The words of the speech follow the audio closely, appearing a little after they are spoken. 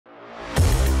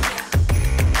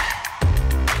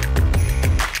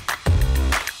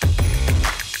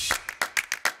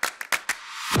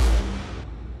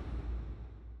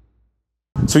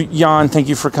So Yann, thank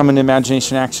you for coming to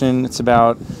Imagination Action. It's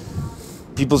about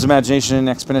people's imagination,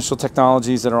 exponential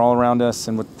technologies that are all around us,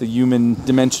 and what the human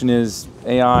dimension is.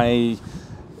 AI,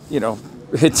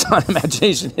 hits on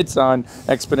imagination, hits on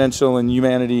exponential and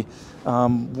humanity.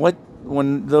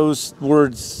 When those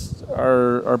words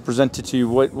are presented to you,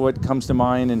 what comes to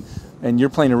mind? And you're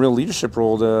playing a real leadership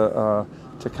role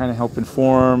to kind of help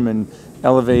inform and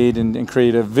elevate and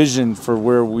create a vision for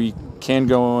where we can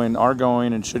go and are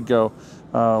going and should go.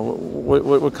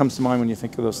 What comes to mind when you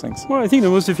think of those things? Well, I think the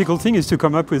most difficult thing is to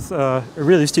come up with a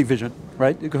realistic vision,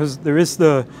 right? Because there is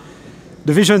the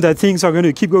vision that things are going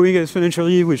to keep going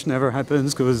exponentially, which never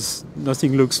happens because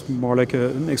nothing looks more like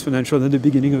an exponential than the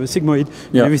beginning of a sigmoid.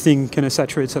 Yeah. Everything kind of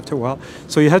saturates after a while.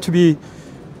 So you have to be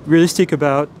realistic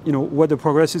about what the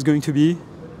progress is going to be.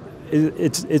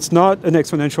 It's not an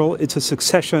exponential, it's a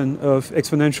succession of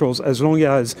exponentials, as long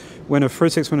as when a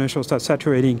first exponential starts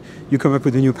saturating, you come up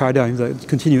with a new paradigm that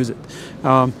continues it.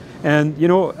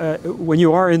 When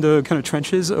you are in the kind of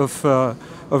trenches of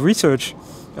research,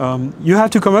 you have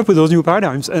to come up with those new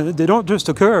paradigms, and they don't just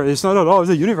occur. It's not a law of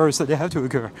the universe that they have to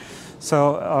occur.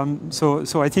 So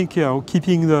I think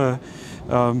keeping the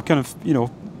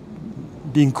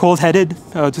being cold-headed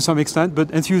to some extent,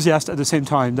 but enthusiast at the same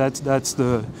time. That's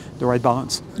the right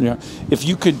balance. Yeah. If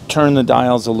you could turn the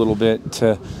dials a little bit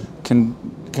to kind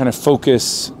of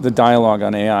focus the dialogue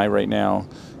on AI right now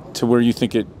to where you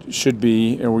think it should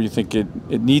be or where you think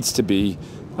it needs to be,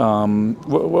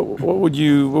 what would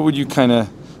you kind of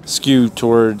skew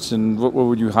towards, and what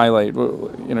would you highlight?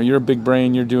 You're a big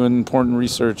brain, you're doing important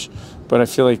research, but I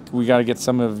feel like we got to get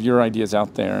some of your ideas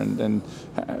out there. And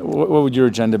what would your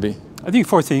agenda be? I think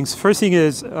 4 things. First thing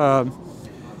is tone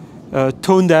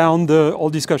down the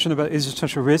whole discussion about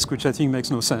existential risk, which I think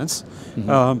makes no sense.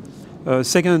 Mm-hmm.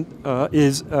 Second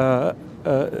is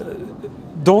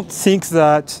don't think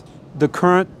that the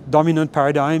current dominant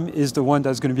paradigm is the one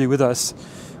that's going to be with us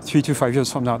 3 to 5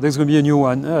 years from now. There's going to be a new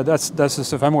one. That's the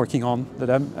stuff I'm working on,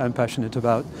 that I'm passionate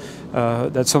about,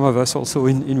 that some of us also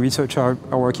in research are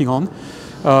working on.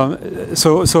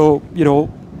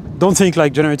 Don't think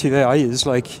like generative AI is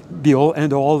like be all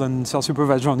end all, and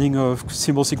self-supervised learning of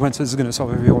symbol sequences is going to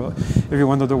solve every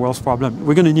one of the world's problems.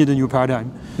 We're going to need a new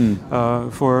paradigm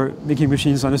for making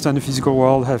machines understand the physical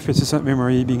world, have persistent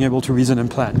memory, being able to reason and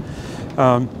plan.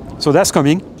 So that's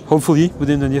coming, hopefully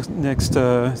within the next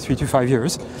 3 to 5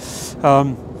 years.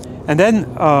 And then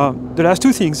the last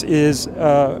 2 things is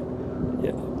AI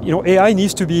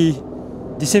needs to be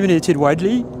disseminated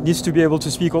widely, needs to be able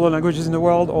to speak all the languages in the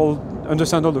world,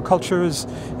 understand all the cultures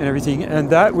and everything, and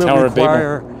that will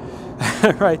require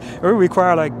right, it will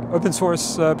require like open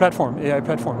source AI platform.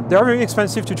 They are very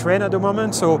expensive to train at the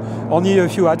moment, so only a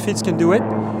few outfits can do it.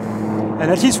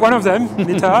 And at least one of them,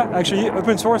 Meta, actually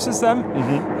open sources them.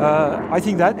 Mm-hmm. I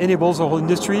think that enables the whole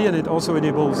industry, and it also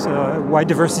enables wide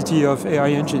diversity of AI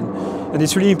engine. And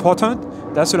it's really important,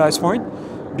 that's the last point,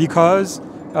 because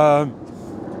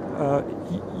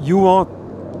you want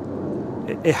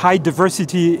a high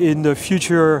diversity in the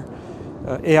future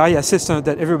AI assistant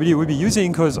that everybody will be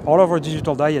using, because all of our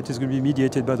digital diet is going to be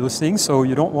mediated by those things. So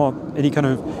you don't want any kind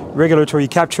of regulatory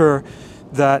capture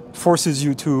that forces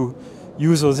you to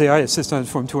use those AI assistants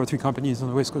from 2 or 3 companies on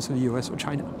the west coast of the US or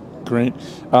China. Great.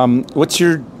 What's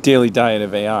your daily diet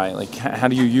of AI? Like, how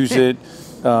do you use it?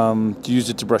 Do you use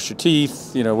it to brush your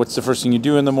teeth? What's the first thing you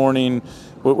do in the morning?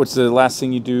 What's the last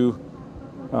thing you do?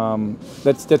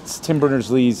 That's Tim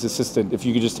Berners-Lee's assistant, if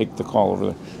you could just take the call over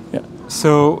there. Yeah.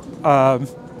 So,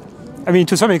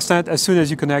 to some extent, as soon as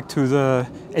you connect to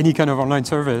any kind of online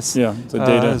service, the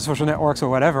data, social networks or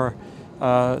whatever,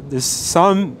 there's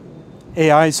some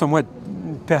AI, somewhat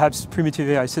perhaps primitive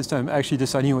AI system actually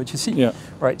deciding what you see. Yeah.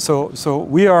 Right. So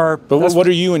we are. But what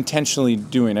are you intentionally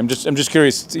doing? I'm just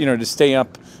curious, to stay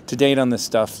up to date on this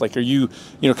stuff. Like, are you,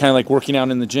 kind of like working out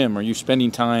in the gym? Are you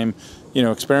spending time,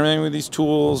 experimenting with these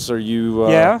tools? Are you?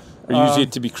 Are you using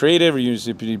it to be creative? Are you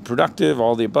using it to be productive?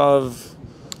 All the above.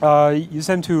 Use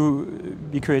them to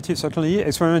be creative, certainly.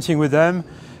 Experimenting with them,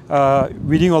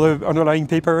 reading all the underlying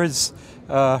papers.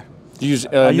 Do you use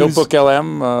Notebook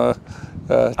LM?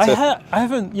 I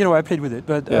haven't, I played with it,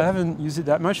 but I haven't used it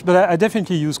that much. But I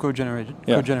definitely use code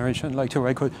generation, like to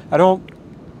write code. I don't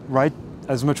write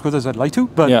as much code as I'd like to,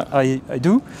 but I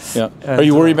do. Yeah. Are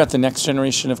you worried about the next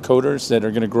generation of coders that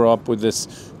are going to grow up with this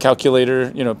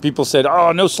calculator? People said,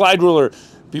 "Oh, no slide ruler."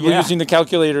 People using the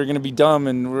calculator are going to be dumb,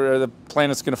 and the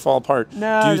planet's going to fall apart.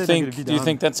 No, do you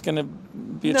think that's going to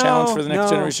be a challenge for the next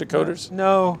generation of coders?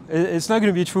 No, it's not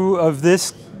going to be true of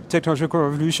this technological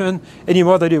revolution any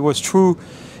more than it was true.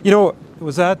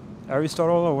 Was that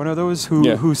Aristotle or one of those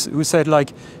who said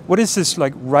like, what is this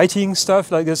like writing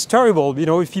stuff? Like it's terrible. You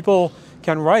know, if people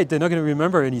can write, they're not going to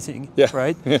remember anything,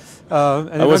 right? Yeah.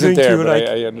 And I wasn't they're there, not going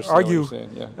to I like understand argue. what you're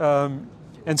saying. Yeah.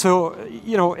 And so,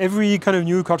 you know, every kind of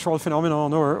new cultural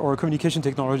phenomenon or communication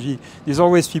technology, there's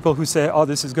always people who say, oh,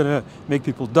 this is going to make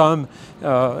people dumb.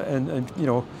 And, you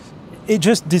know, it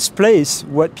just displaces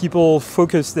what people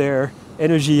focus their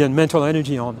energy and mental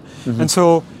energy on. Mm-hmm. And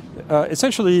so,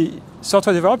 essentially,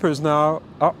 software developers now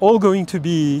are all going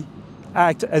to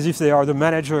act as if they are the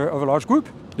manager of a large group.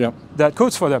 Yeah. That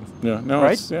codes for them. Yeah, no,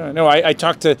 right? I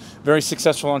talk to very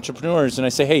successful entrepreneurs and I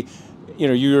say, hey, you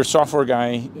know, you're a software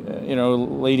guy, you know,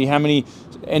 lady, how many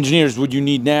engineers would you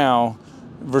need now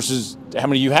versus how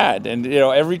many you had? And, you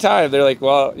know, every time they're like,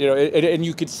 well, you know, and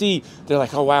you could see, they're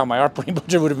like, oh, wow, my operating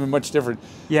budget would have been much different.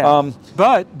 Yeah,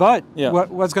 but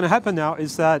what's going to happen now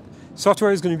is that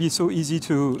software is going to be so easy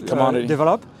to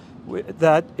develop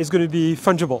that it's going to be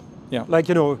fungible. Yeah. Like,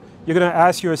 you know, you're going to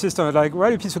ask your assistant, like,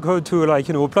 write a piece of code to, like,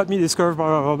 you know, plot me this curve,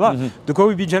 blah, blah, blah, blah. Mm-hmm. The code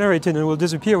will be generated and it will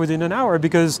disappear within an hour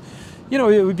because, you know,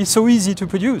 it would be so easy to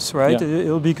produce, right? Yeah.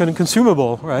 It'll be kind of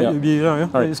consumable, right? It'll be, you know,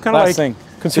 it's kind of like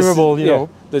consumable,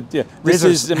 This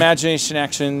is imagination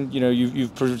action. You know,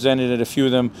 you've presented it, a few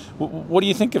of them. What do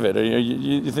you think of it?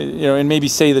 You know, and maybe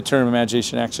say the term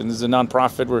imagination action. This is a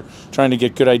nonprofit. We're trying to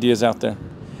get good ideas out there.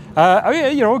 I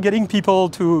mean, you know, getting people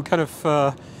to kind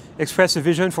of express a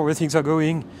vision for where things are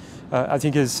going, I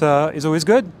think is always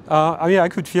good. I mean, I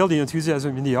could feel the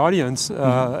enthusiasm in the audience.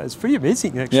 It's pretty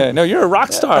amazing, actually. Yeah, no, you're a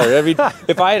rock star. I mean,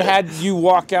 if I had you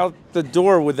walk out the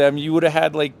door with them, you would have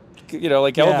had like, you know,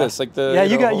 like Elvis, like the. Yeah,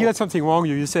 you got something wrong.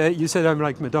 You said I'm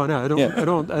like Madonna. I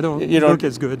don't look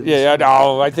as good. Yeah,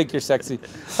 no, I think you're sexy.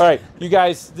 All right, you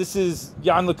guys, this is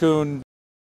Yann LeCun.